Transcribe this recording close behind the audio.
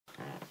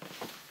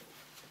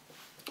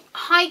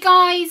Hi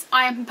guys,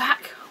 I am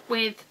back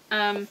with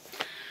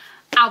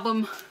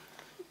album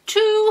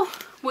 2,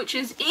 which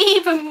is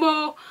even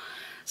more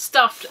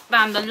stuffed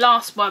than the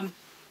last one.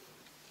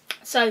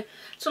 So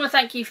just want to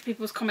thank you for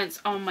people's comments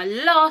on my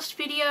last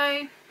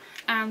video,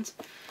 and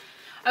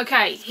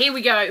okay, here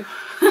we go.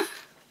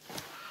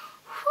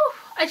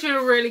 I should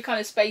have really kind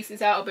of spaced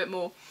this out a bit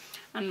more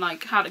and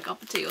like had a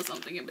cup of tea or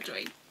something in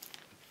between.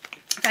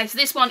 Okay, so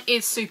this one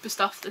is super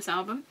stuffed, this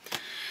album.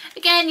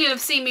 Again, you have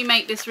seen me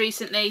make this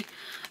recently,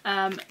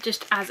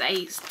 just as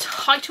a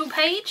title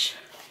page.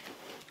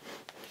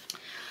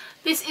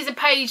 This is a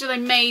page that I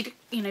made,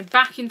 you know,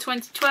 back in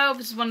 2012.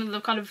 This is one of the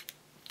kind of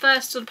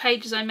first sort of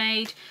pages I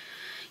made,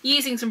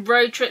 using some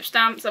road trip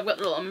stamps. I've got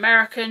the little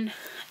American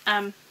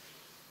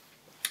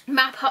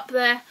map up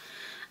there,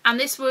 and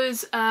this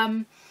was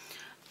my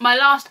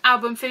last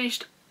album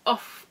finished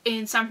off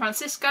in San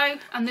Francisco,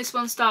 and this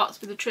one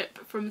starts with a trip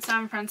from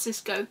San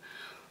Francisco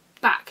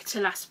back to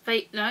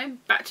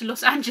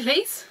Los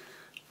Angeles.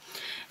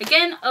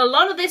 Again, a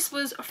lot of this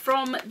was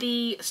from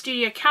the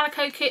Studio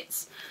Calico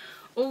kits.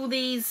 All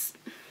these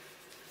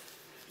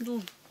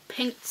little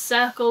pink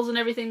circles and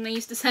everything they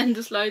used to send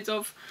us loads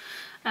of.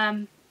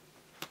 But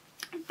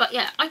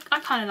yeah, I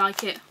kind of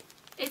like it.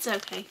 It's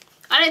okay.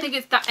 I don't think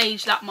it's that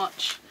aged that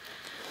much.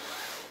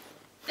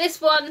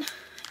 This one,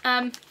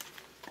 again,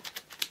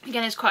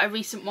 is quite a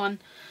recent one.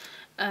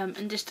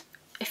 And just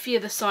a few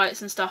of the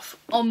sites and stuff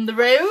on the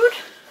road.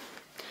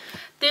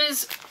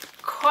 There's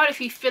quite a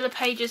few filler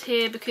pages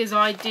here because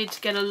I did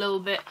get a little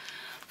bit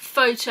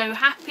photo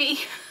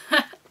happy.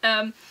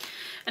 And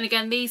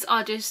again, these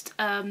are just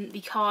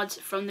the cards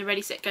from the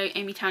Ready Set Go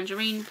Amy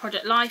Tangerine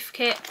Project Life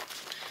kit.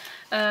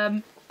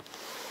 And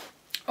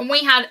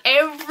we had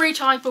every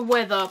type of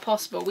weather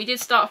possible. We did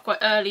start off quite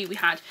early. We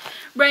had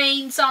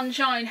rain,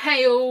 sunshine,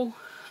 hail.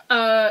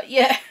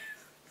 Yeah,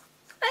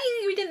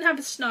 we didn't have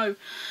the snow.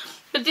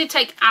 But did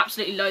take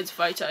absolutely loads of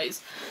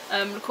photos.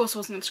 Of course I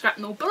wasn't going to scrap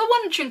them all, but I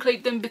wanted to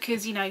include them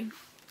because, you know,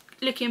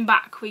 looking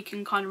back we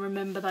can kind of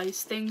remember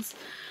those things.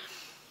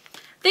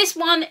 This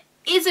one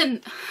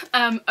isn't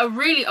a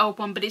really old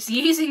one, but it's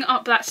using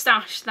up that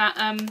stash,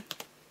 that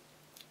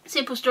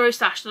Simple Story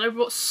stash that I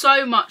brought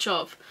so much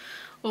of,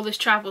 all this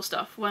travel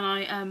stuff. When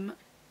I kind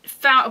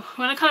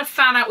of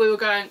found out we were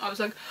going, I was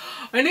like,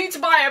 I need to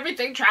buy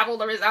everything travel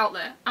there is out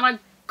there, and I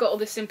got all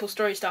this Simple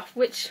Story stuff,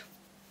 which,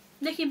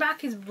 looking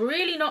back, is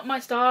really not my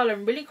style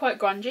and really quite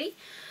grungy,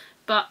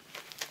 but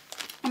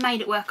I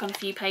made it work on a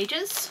few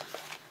pages.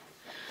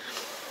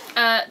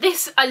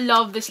 I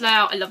love this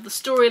layout. I love the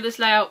story of this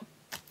layout.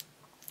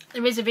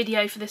 There is a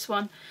video for this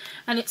one,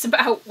 and it's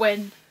about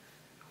when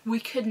we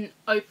couldn't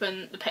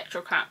open the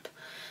petrol cap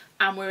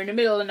and we're in the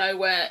middle of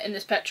nowhere in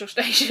this petrol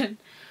station,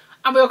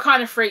 and we were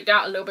kind of freaked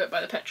out a little bit by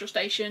the petrol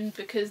station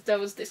because there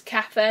was this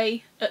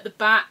cafe at the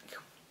back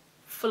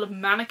full of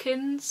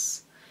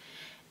mannequins.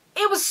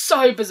 It was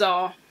so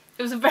bizarre.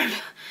 It was a very,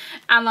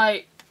 and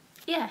like,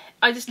 yeah,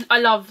 I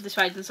love this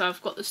page, and so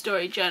I've got the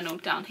story journal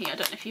down here. I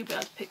don't know if you'll be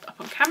able to pick it up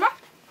on camera.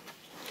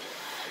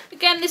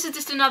 Again, this is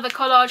just another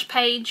collage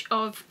page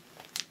of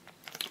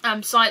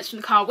sights from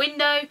the car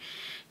window,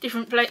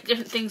 different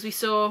things we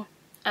saw.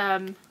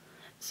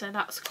 So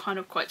that's kind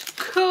of quite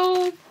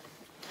cool.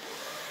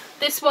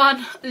 This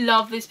one,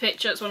 love this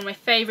picture. It's one of my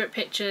favourite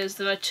pictures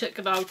that I took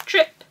of our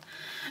trip.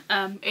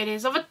 It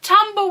is of a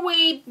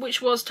tumbleweed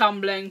which was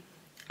tumbling.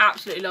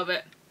 Absolutely love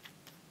it.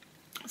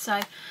 So,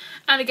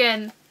 and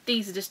again,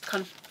 these are just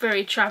kind of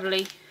very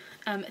travel-y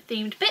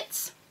themed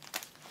bits.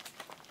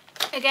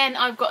 Again,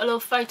 I've got a little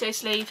photo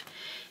sleeve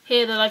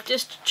here that I've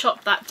just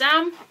chopped that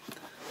down.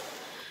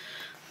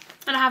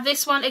 And I have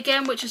this one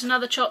again, which is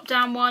another chopped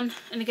down one.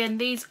 And again,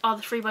 these are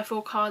the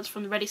 3x4 cards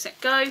from the Ready Set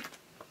Go.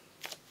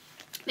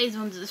 These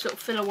ones are the sort of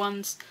filler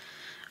ones.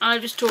 And I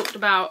just talked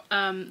about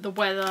the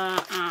weather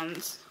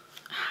and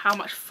how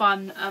much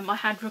fun I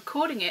had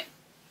recording it.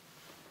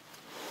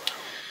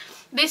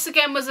 This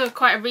again was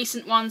quite a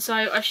recent one, so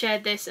I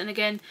shared this, and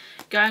again,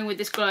 going with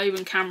this globe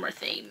and camera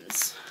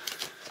themes.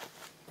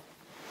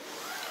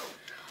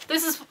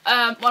 This is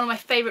one of my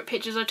favourite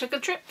pictures I took of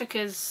the trip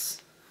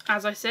because,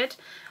 as I said,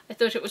 I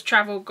thought it was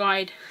travel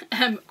guide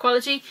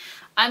quality.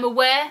 I'm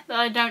aware that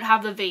I don't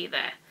have the V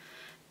there.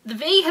 The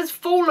V has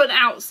fallen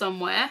out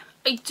somewhere.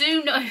 I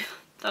do know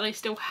that I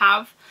still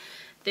have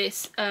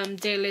this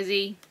Dear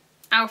Lizzie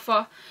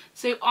alpha,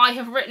 so I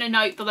have written a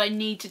note that I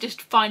need to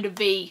just find a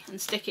V and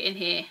stick it in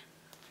here,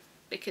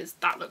 because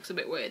that looks a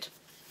bit weird.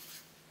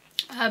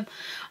 I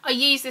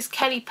use this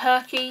Kelly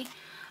Perky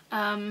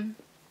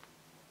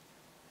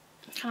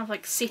kind of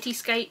like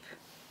cityscape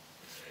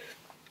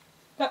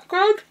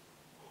background.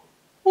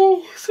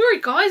 Oh, sorry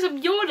guys, I'm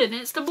yawning.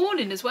 It's the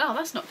morning as well.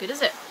 That's not good,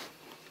 is it?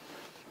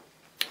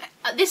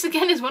 This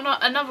again is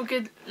another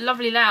good,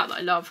 lovely layout that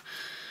I love.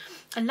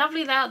 A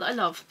lovely layout that I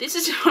love. This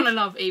is one I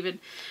love even.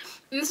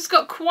 And this has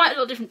got quite a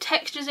lot of different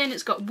textures in.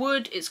 It's got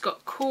wood, it's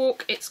got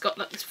cork, it's got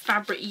like this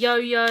fabric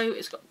yo-yo,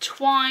 it's got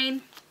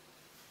twine.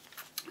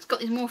 It's got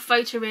these more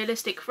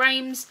photorealistic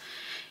frames.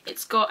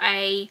 It's got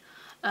a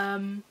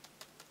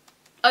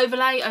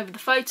overlay over the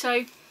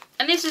photo.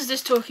 And this is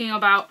just talking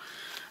about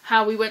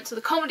how we went to the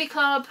comedy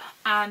club,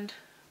 and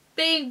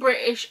being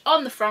British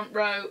on the front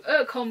row at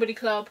a comedy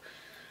club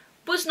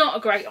was not a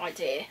great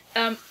idea.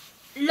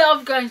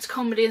 Love going to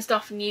comedy and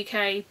stuff in the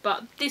UK,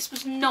 but this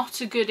was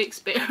not a good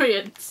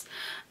experience.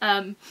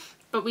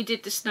 But we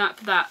did just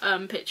snap that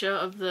picture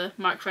of the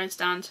microphone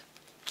stand.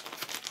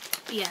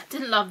 But yeah,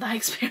 didn't love that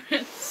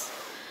experience.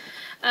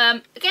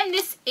 Again,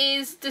 this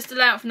is just a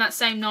layout from that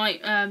same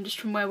night, just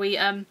from where we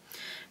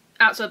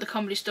outside the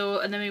comedy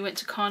store, and then we went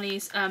to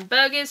Carney's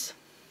Burgers.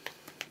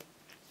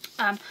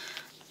 And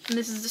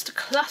this is just a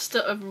cluster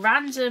of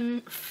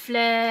random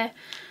flare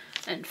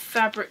and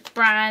fabric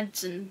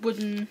brads and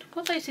wooden,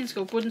 what are those things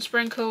called? Wooden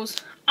sprinkles.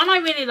 And I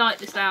really like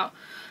this layout.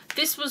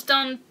 This was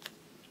done,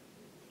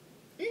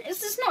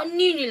 this is not a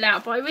new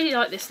layout, but I really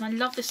like this, and I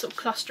love this sort of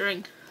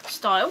clustering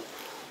style.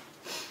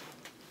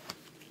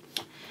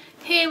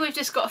 Here we've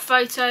just got a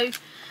photo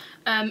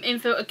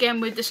info, again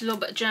with just a little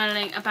bit of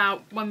journaling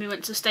about when we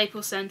went to the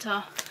Staples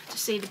Centre to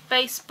see the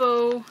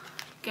baseball.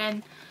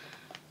 Again,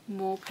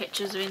 more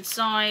pictures of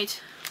inside.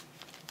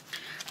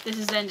 This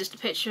is then just a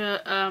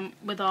picture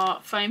with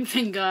our foam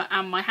finger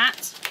and my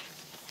hat.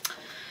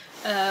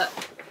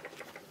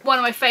 One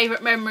of my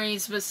favourite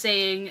memories was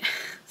seeing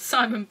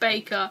Simon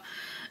Baker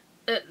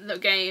at the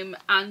game,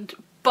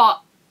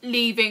 but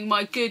leaving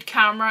my good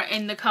camera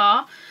in the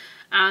car.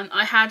 And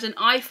I had an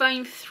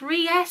iPhone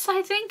 3S,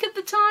 I think, at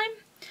the time,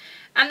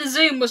 and the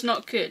zoom was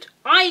not good.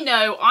 I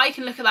know I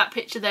can look at that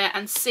picture there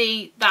and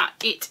see that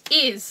it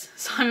is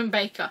Simon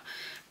Baker,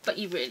 but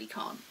you really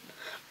can't.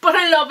 But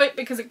I love it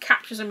because it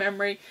captures a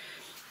memory.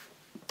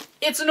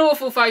 It's an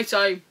awful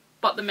photo,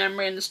 but the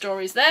memory and the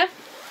story is there.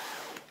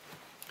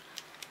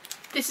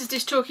 This is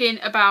just talking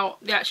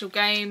about the actual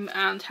game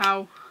and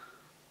how,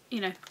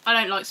 you know, I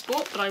don't like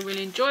sport, but I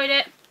really enjoyed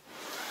it.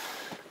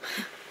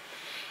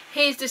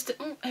 Here's just,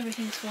 oh,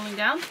 everything's falling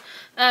down.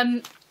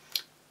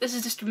 This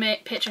is just a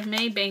picture of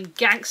me being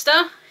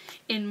gangster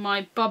in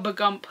my Bubba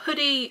Gump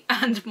hoodie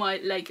and my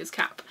Lakers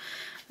cap.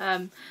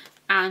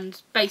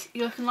 And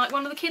basically looking like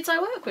one of the kids I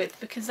work with,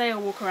 because they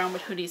all walk around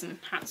with hoodies and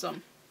hats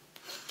on.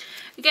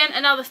 Again,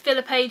 another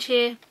filler page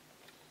here.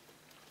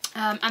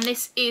 And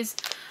this is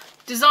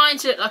designed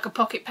to look like a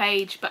pocket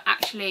page, but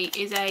actually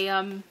is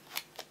a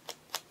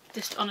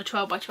just on a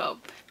 12x12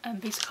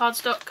 piece of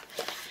cardstock.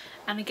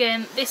 And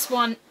again, this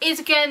one is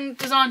again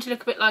designed to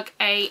look a bit like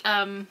a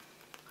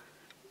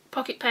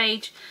pocket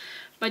page,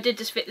 but I did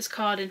just fit this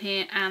card in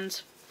here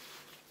and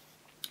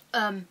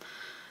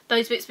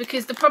those bits,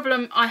 because the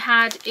problem I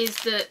had is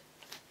that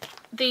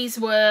these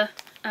were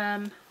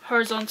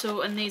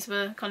horizontal and these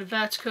were kind of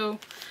vertical,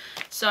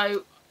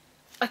 so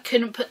I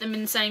couldn't put them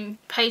in the same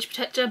page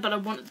protector, but I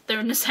wanted they're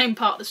in the same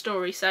part of the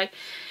story. So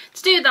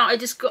to do that, I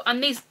just got,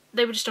 and these,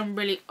 they were just on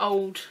really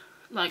old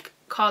like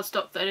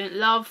cardstock that I didn't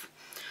love,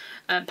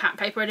 pattern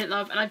paper I didn't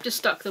love, and I've just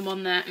stuck them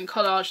on there and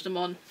collaged them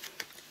on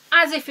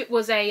as if it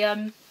was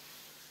a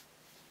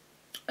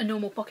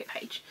normal pocket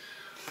page.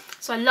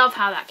 So I love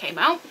how that came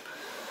out.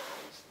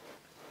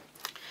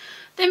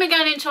 Then we're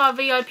going into our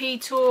VIP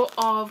tour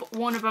of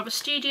Warner Brothers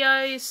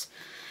Studios.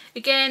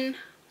 Again,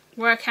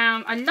 where I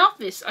can, I love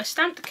this. I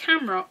stamped the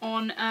camera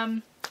on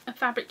a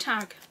fabric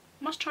tag.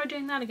 Must try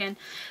doing that again.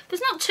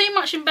 There's not too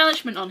much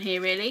embellishment on here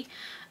really.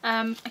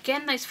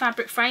 Again, those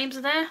fabric frames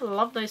are there. I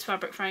love those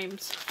fabric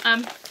frames.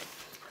 So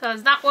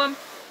there's that one.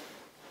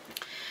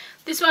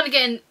 This one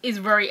again is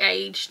very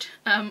aged.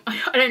 I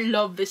don't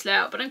love this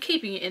layout, but I'm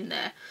keeping it in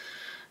there.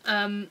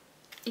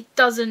 It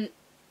doesn't,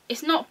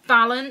 it's not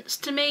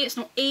balanced to me. It's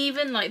not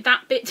even, like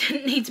that bit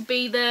didn't need to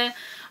be there.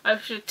 I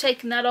should have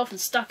taken that off and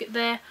stuck it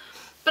there.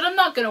 But I'm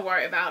not going to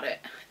worry about it.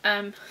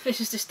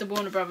 This is just the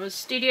Warner Brothers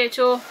studio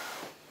tour.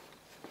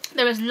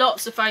 There is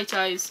lots of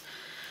photos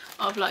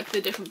of like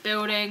the different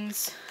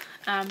buildings.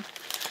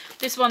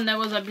 This one there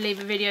was, I believe,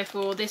 a video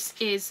for. This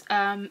is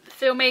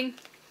filming.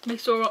 We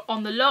saw it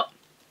on the lot,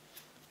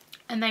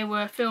 and they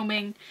were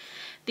filming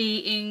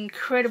the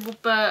Incredible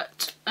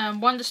Burt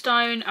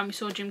Wonderstone, and we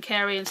saw Jim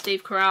Carrey and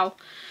Steve Carell.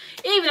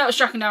 Even though it was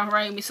striking down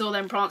rain, we saw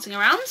them prancing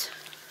around.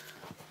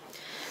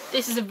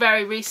 This is a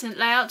very recent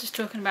layout, just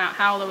talking about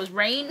how there was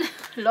rain,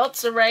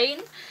 lots of rain.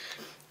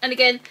 And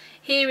again,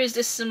 here is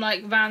just some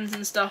like vans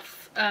and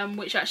stuff,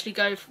 which actually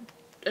go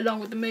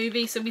along with the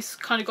movie. So we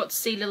kind of got to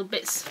see little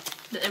bits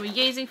that they were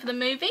using for the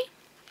movie.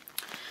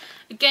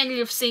 Again,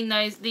 you've seen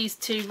these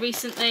two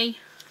recently.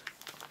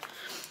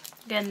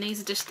 Again,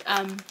 these are just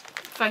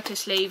photo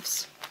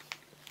sleeves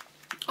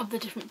of the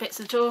different bits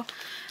of the tour.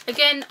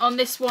 Again, on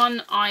this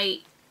one,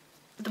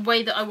 the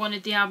way that I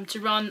wanted the album to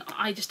run,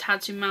 I just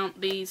had to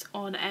mount these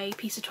on a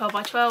piece of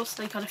 12x12,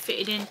 so they kind of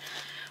fitted in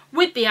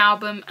with the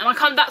album.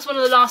 And that's one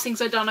of the last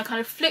things I've done. I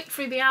kind of flicked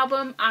through the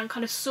album and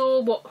kind of saw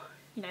what,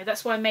 you know,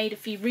 that's why I made a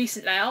few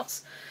recent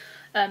layouts,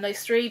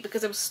 those three,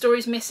 because there were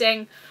stories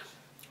missing,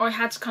 or I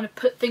had to kind of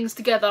put things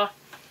together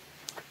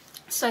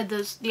so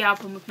the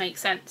album would make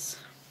sense.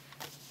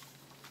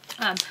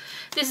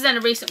 This is then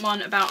a recent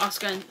one about us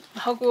going to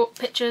Hogwarts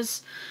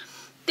pictures.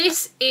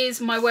 This is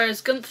my Where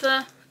is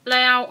Gunther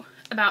layout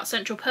about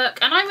Central Perk,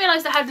 and I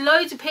realised I had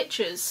loads of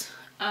pictures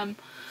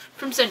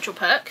from Central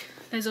Perk.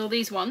 There's all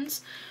these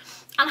ones.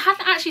 And I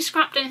hadn't actually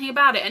scrapped anything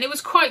about it, and it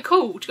was quite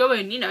cool to go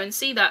in, you know, and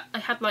see that I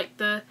had like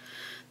the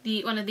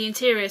one of the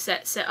interior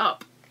sets set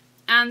up,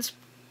 and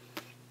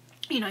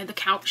you know, the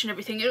couch and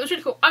everything. It was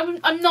really cool.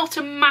 I'm not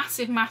a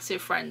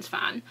massive Friends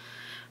fan,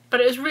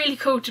 but it was really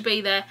cool to be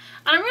there,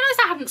 and I realised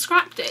I hadn't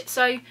scrapped it.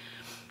 So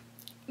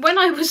when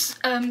I was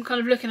kind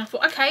of looking, I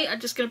thought, okay, I'm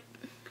just gonna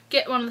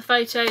get one of the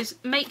photos,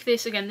 make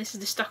this again. This is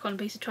just stuck on a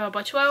piece of 12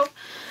 by 12,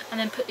 and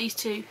then put these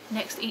two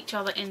next to each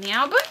other in the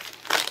album.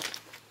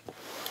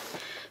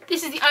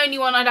 This is the only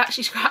one I'd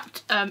actually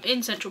scrapped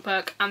in Central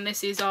Perk, and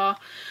this is our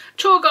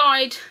tour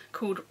guide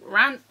called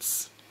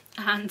Rance,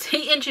 and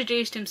he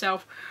introduced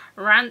himself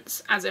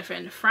Rance as if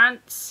in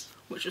France,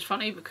 which was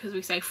funny because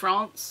we say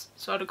France,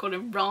 so I'd have called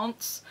him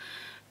Rance,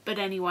 but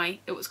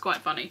anyway, it was quite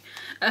funny.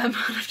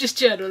 I've just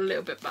journaled a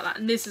little bit about that,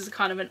 and this is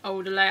kind of an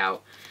older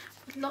layout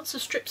with lots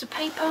of strips of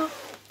paper.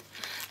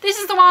 This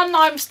is the one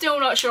I'm still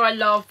not sure I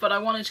love, but I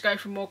wanted to go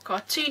for a more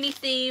cartoony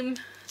theme,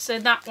 so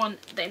that one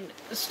then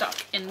was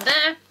stuck in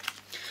there.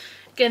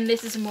 Again,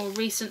 this is a more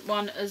recent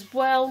one as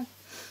well.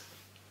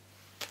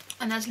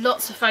 And there's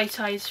lots of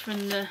photos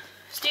from the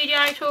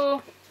studio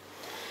tour.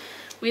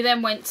 We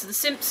then went to the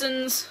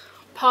Simpsons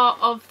part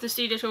of the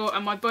studio tour,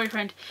 and my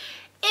boyfriend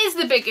is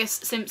the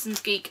biggest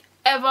Simpsons geek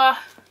ever.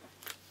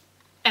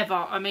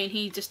 I mean,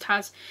 he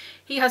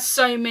has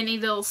so many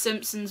little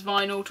Simpsons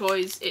vinyl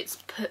toys, it's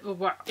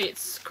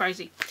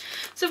crazy.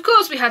 So of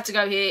course we had to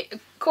go here.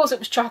 Of course it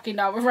was chucking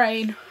down with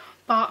rain,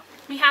 but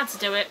we had to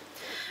do it.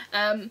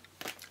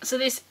 So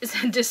this is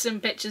just some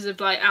pictures of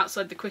like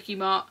outside the Quickie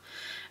Mart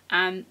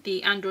and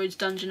the Android's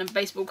Dungeon and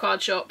Baseball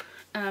Card Shop.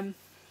 And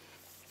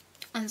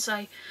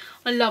so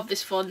I love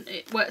this font,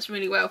 it works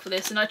really well for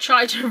this, and I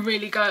tried to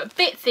really go a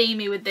bit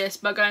themey with this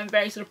by going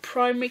very sort of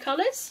primary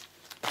colours.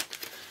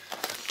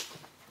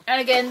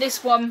 And again,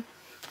 this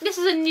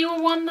is a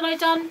newer one that I've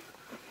done.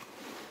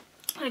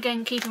 And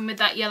again, keeping with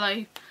that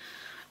yellow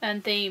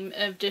and theme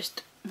of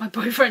just my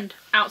boyfriend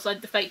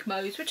outside the fake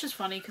Moe's, which is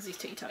funny because he's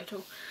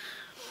teetotal.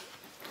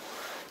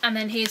 And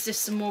then here's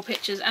just some more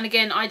pictures, and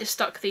again I just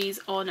stuck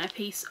these on a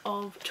piece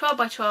of 12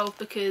 by 12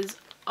 because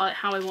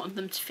how I wanted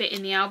them to fit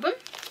in the album.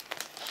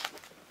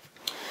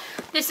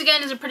 This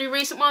again is a pretty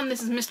recent one.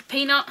 This is Mr.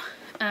 Peanut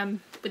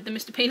with the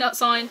Mr. Peanut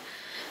sign.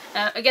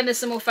 Again, there's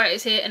some more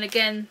photos here, and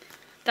again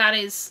that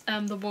is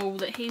the wall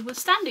that he was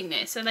standing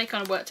near, so they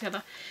kind of work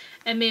together.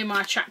 And me and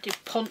my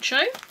attractive poncho.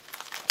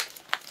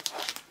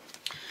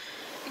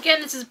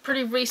 Again, this is a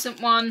pretty recent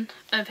one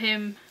of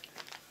him,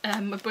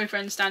 my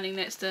boyfriend standing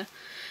next to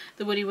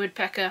the Woody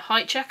Woodpecker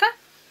height checker.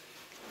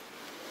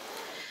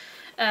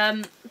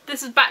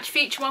 This is Back to the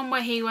Future one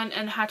where he went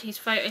and had his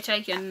photo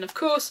taken, and of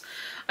course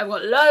I've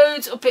got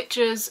loads of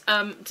pictures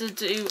to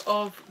do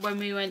of when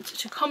we went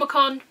to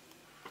Comic-Con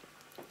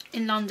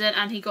in London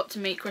and he got to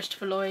meet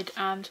Christopher Lloyd,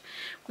 and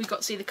we got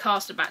to see the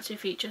cast of Back to the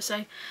Future,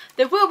 so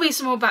there will be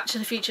some more Back to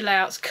the Future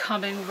layouts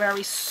coming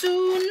very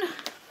soon.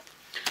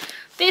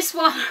 This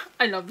one,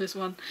 I love this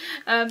one.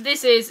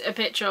 This is a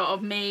picture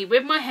of me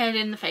with my head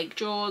in the fake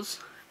Jaws.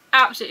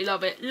 Absolutely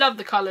love it. Love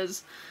the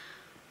colours.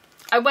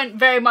 I went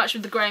very much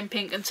with the grey and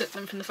pink and took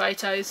them from the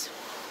photos.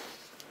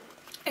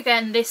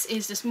 Again, this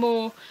is just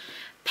more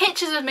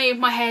pictures of me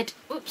with my head,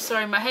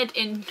 my head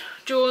in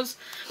Jaws.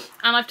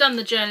 And I've done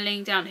the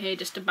journaling down here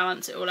just to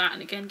balance it all out.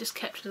 And again, just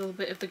kept a little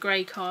bit of the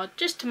grey card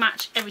just to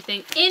match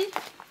everything in.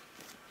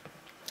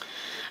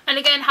 And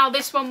again, how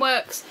this one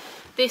works.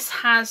 This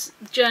has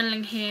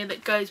journaling here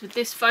that goes with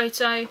this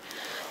photo.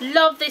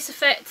 Love this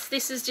effect.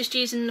 This is just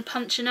using the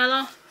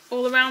Punchinella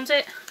all around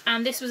it,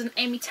 and this was an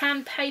Amy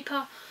Tan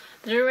paper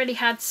that already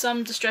had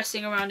some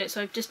distressing around it,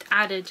 so I've just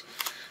added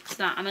to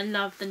that, and I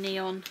love the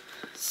neon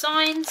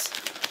signs.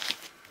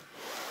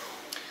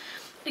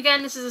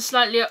 Again, this is a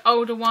slightly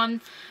older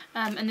one,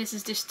 and this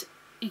is just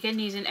again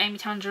using Amy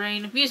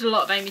Tangerine. I've used a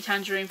lot of Amy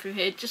Tangerine through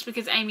here just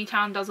because Amy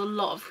Tan does a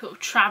lot of sort of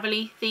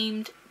travel-y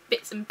themed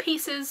bits and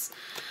pieces,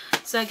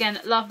 so again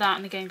love that.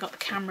 And again got the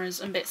cameras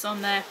and bits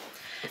on there,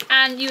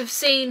 and you've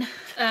seen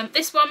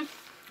this one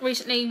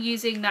recently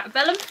using that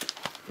vellum,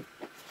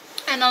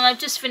 and then I've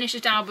just finished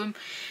this album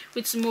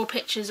with some more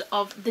pictures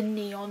of the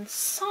neon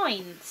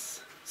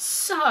signs.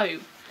 So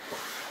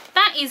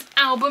that is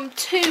album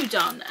 2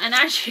 done, and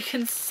as you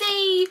can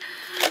see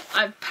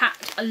I've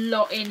packed a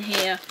lot in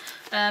here,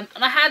 and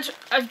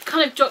I've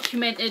kind of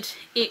documented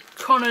it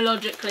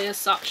chronologically as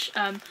such,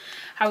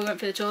 how we went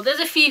for the tour. There's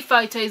a few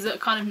photos that are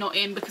kind of not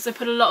in because I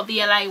put a lot of the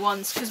LA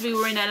ones because we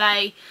were in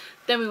LA,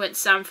 then we went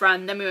to San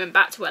Fran, then we went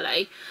back to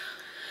LA.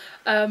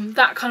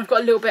 That kind of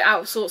got a little bit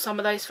out of sort, some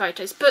of those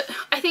photos, but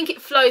I think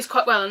it flows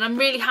quite well, and I'm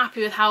really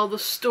happy with how the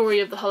story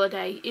of the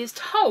holiday is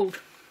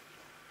told.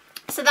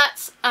 So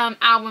that's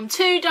album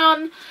 2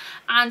 done,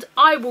 and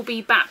I will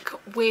be back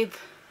with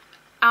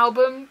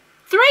album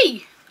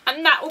 3,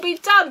 and that will be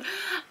done, and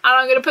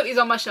I'm going to put these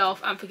on my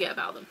shelf and forget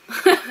about them.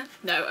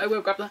 No, I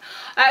will grab them.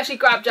 I actually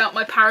grabbed out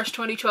my Paris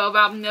 2012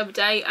 album the other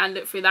day and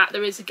looked through that.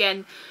 There is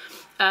again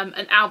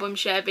an album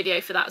share video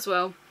for that as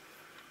well.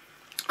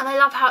 And I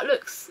love how it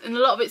looks, and a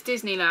lot of it's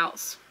Disney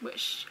layouts,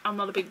 which I'm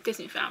not a big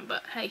Disney fan,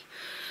 but hey.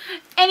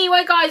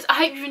 Anyway guys, I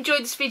hope you've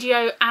enjoyed this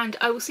video, and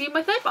I will see you in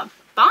my third one.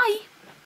 Bye!